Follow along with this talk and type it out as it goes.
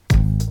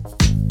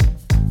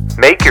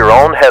Make your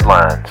own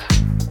headlines.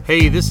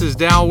 Hey, this is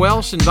Dal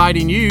Welsh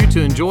inviting you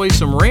to enjoy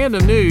some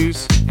random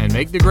news and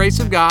make the grace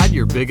of God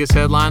your biggest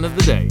headline of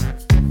the day.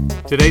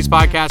 Today's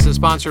podcast is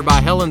sponsored by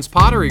Helen's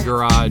Pottery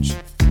Garage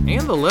and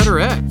the letter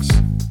X.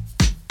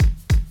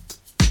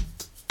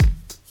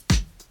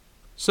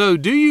 So,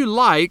 do you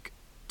like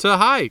to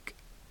hike?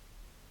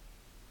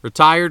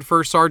 Retired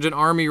First Sergeant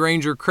Army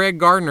Ranger Craig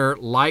Gardner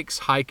likes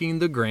hiking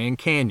the Grand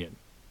Canyon.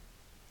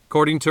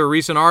 According to a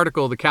recent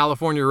article, the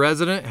California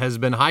resident has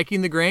been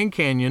hiking the Grand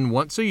Canyon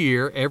once a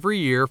year, every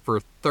year for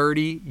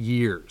 30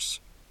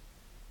 years.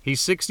 He's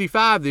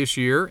 65 this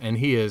year, and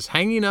he is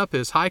hanging up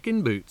his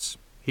hiking boots.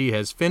 He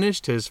has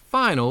finished his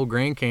final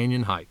Grand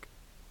Canyon hike.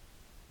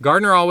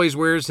 Gardner always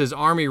wears his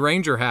Army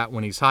Ranger hat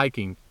when he's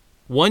hiking.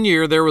 One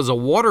year, there was a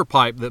water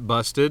pipe that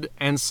busted,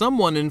 and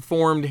someone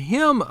informed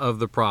him of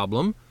the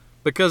problem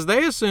because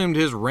they assumed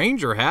his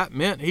Ranger hat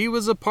meant he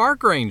was a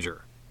park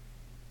ranger.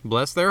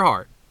 Bless their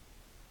heart.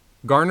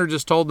 Gardner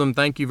just told them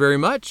thank you very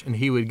much, and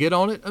he would get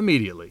on it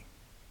immediately.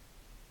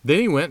 Then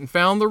he went and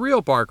found the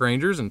real park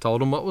rangers and told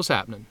them what was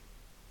happening.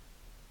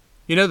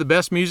 You know the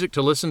best music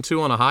to listen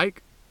to on a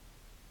hike?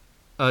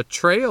 A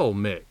trail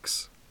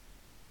mix.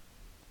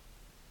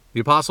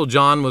 The Apostle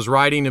John was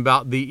writing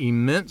about the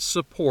immense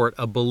support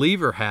a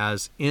believer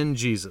has in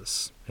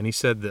Jesus, and he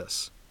said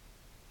this: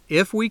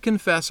 "If we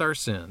confess our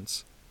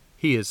sins,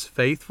 He is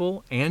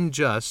faithful and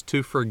just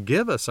to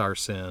forgive us our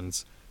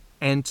sins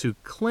and to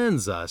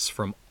cleanse us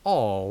from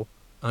all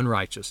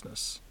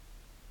unrighteousness."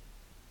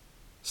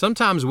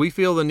 Sometimes we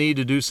feel the need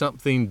to do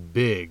something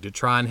big to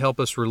try and help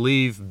us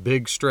relieve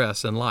big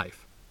stress in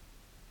life.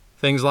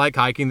 Things like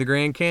hiking the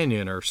Grand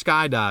Canyon or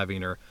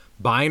skydiving or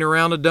buying a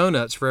round of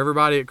donuts for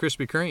everybody at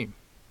Krispy Kreme.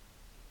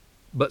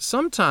 But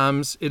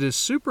sometimes it is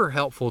super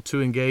helpful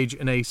to engage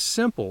in a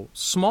simple,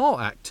 small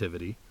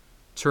activity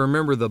to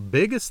remember the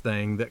biggest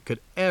thing that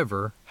could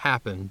ever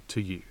happen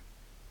to you.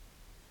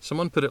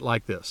 Someone put it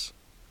like this: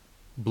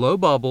 blow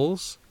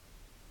bubbles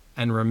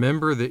and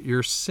remember that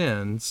your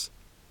sins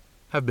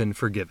have been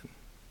forgiven.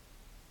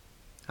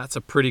 That's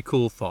a pretty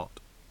cool thought.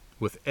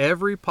 With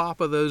every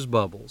pop of those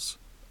bubbles,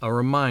 a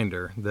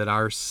reminder that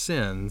our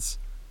sins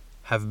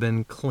have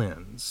been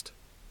cleansed.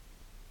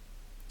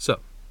 So,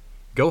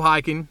 go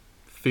hiking,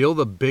 feel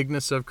the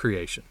bigness of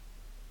creation,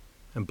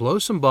 and blow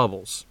some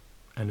bubbles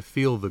and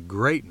feel the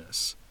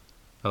greatness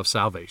of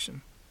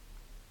salvation.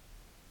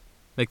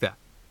 Make that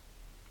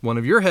one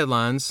of your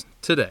headlines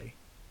today.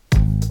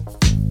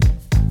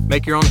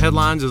 Make Your Own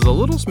Headlines is a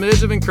little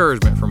smidge of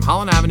encouragement from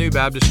Holland Avenue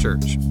Baptist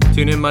Church.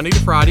 Tune in Monday to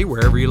Friday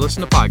wherever you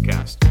listen to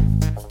podcasts.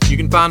 You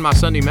can find my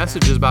Sunday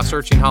messages by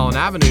searching Holland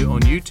Avenue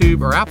on YouTube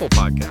or Apple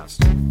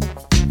Podcasts.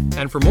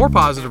 And for more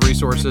positive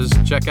resources,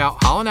 check out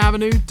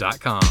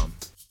hollandavenue.com.